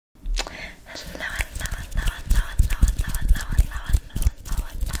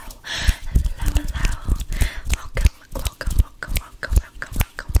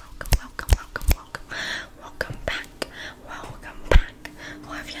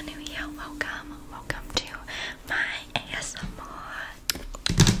welcome to my ASMR.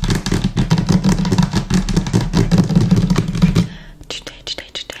 Today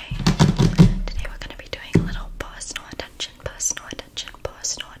we're gonna be doing a little personal attention. What?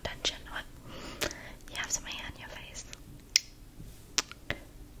 You have some hair on your face.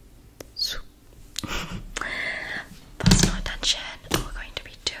 Personal attention. We're going to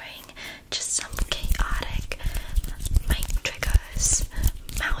be doing just some chaotic mic triggers,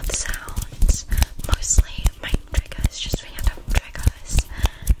 mouth sounds, mostly mic triggers, just random triggers.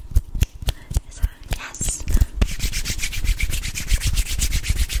 Yes.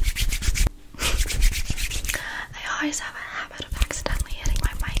 I always have a habit of accidentally hitting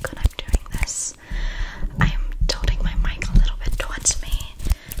my mic when I'm doing this. I am tilting my mic a little bit towards me.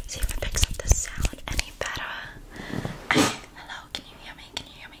 See if it picks up the sound any better. Hello, can you hear me? Can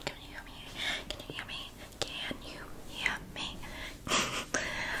you hear me? Can you hear me? Can you hear me? Can you hear me?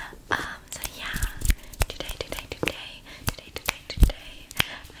 So yeah, today,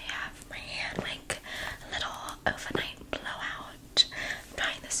 I have my hand like a little overnight blowout. I'm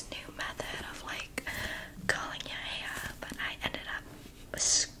trying this new method of like curling your hair, but I ended up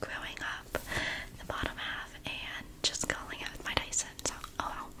screwing up the bottom half and just curling it with my Dyson. So, oh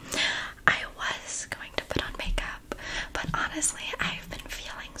well. I was going to put on makeup, but honestly, I've been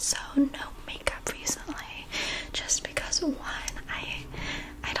feeling so no makeup recently, just because one,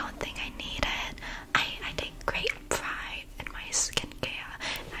 I don't think I need it. I take great pride in my skincare.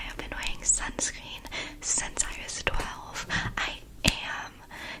 I have been wearing sunscreen since I was 12. I am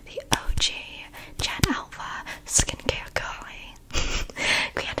the OG Gen Alpha skincare girly.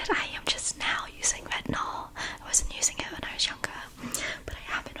 Granted,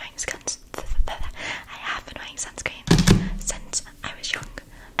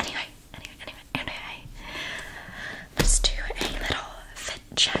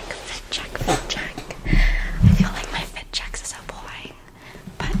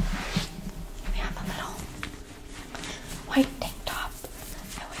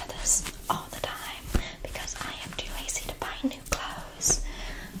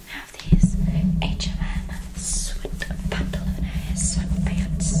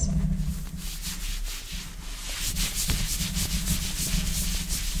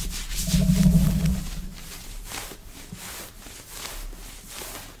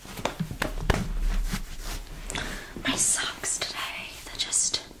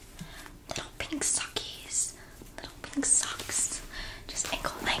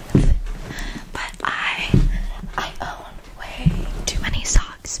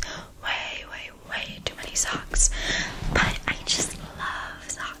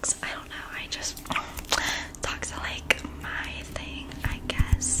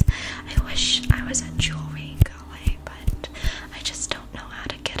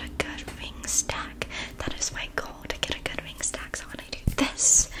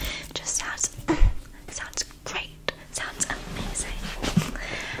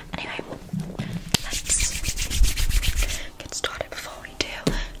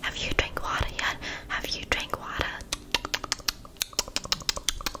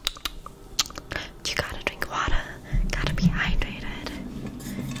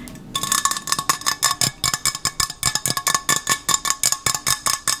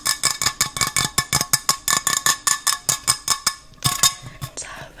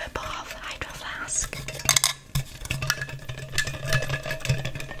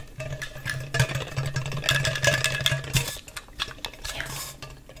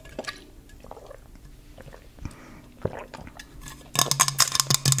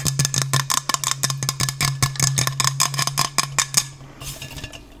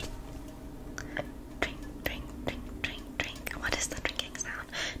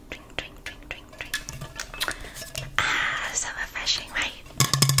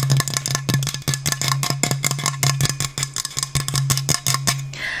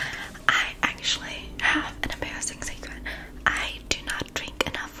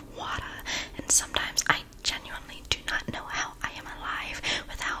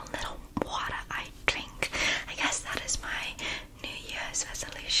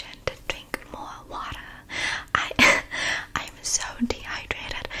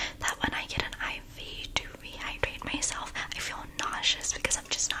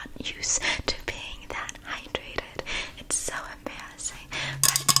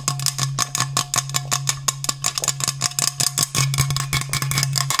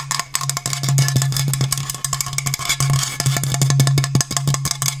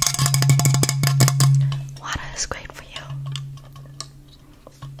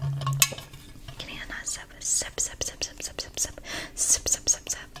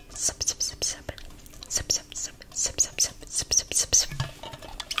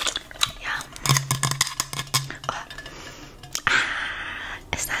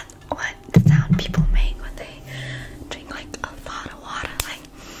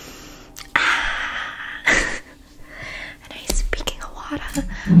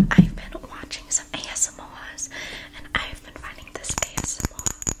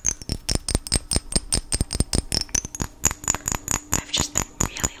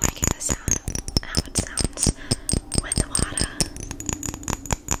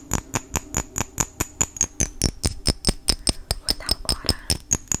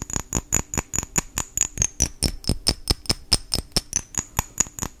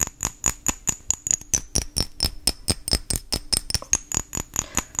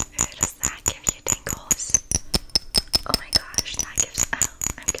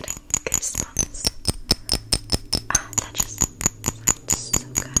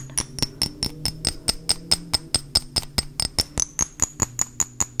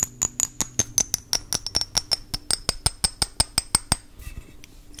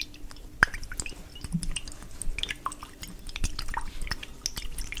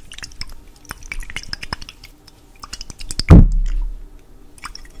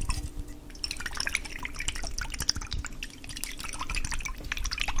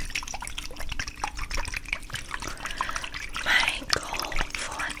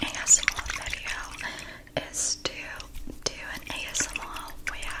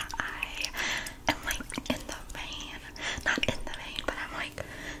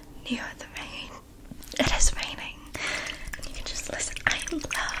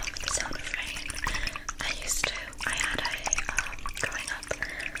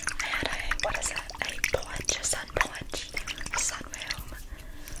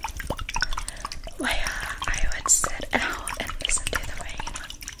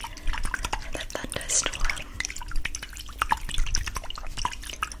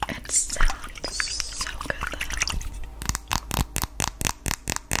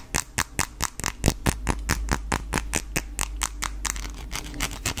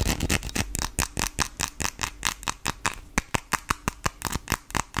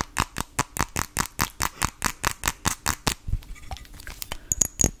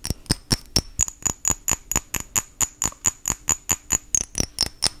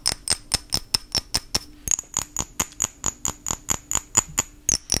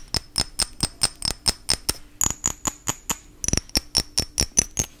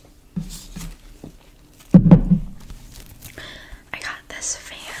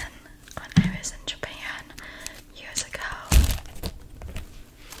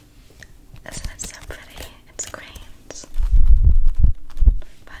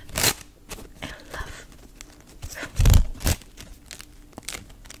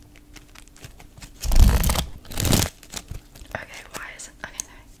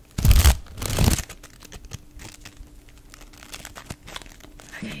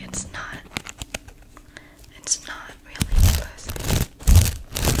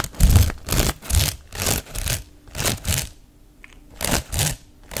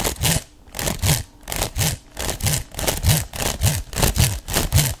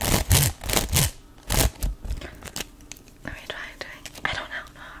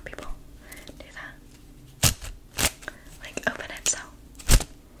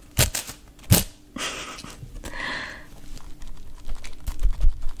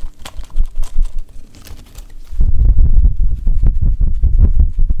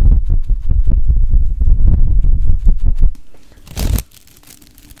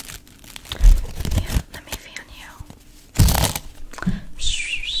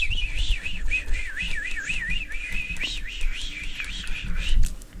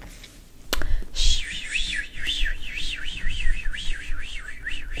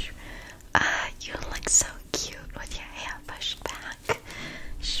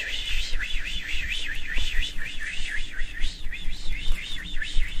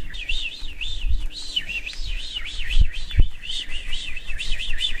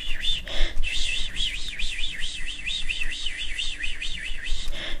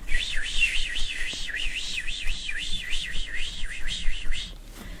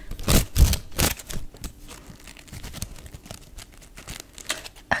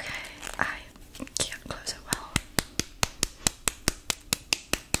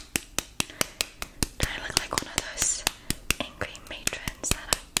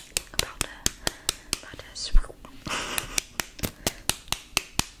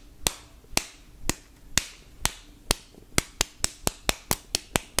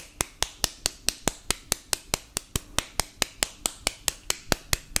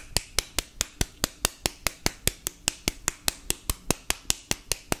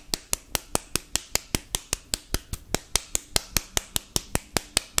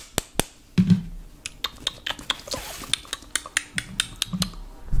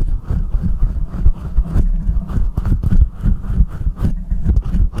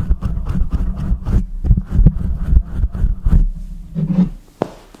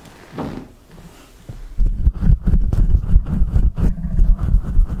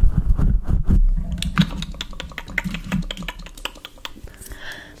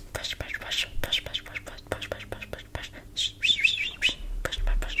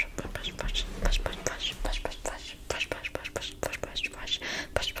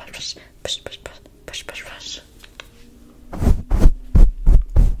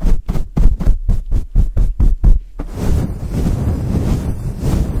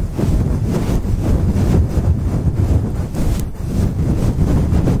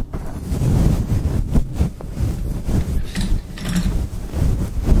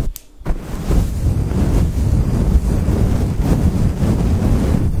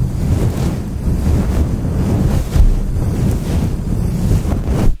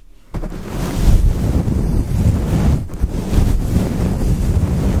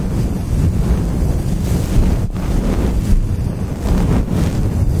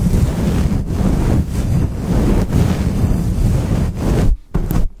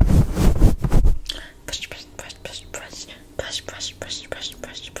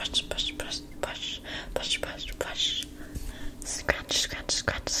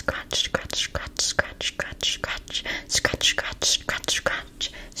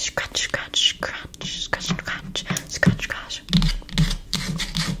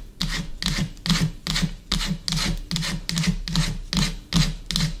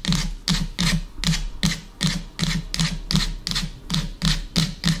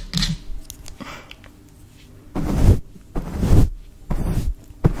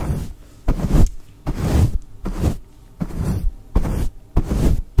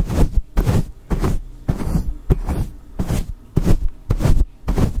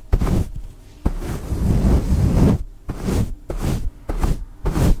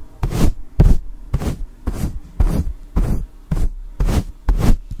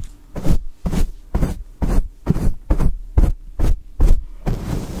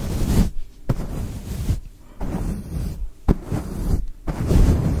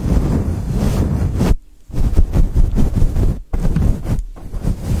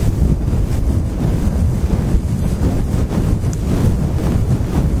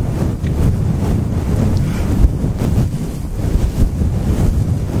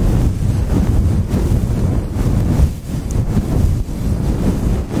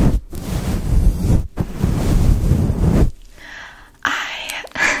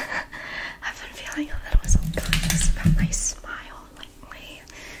 tell you a little something about my smile lately.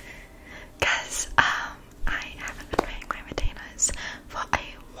 Because, I haven't been wearing my retainers for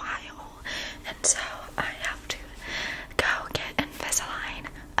a while. And so I have to go get Invisalign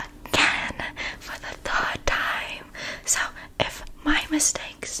again for the third time. So if my mistake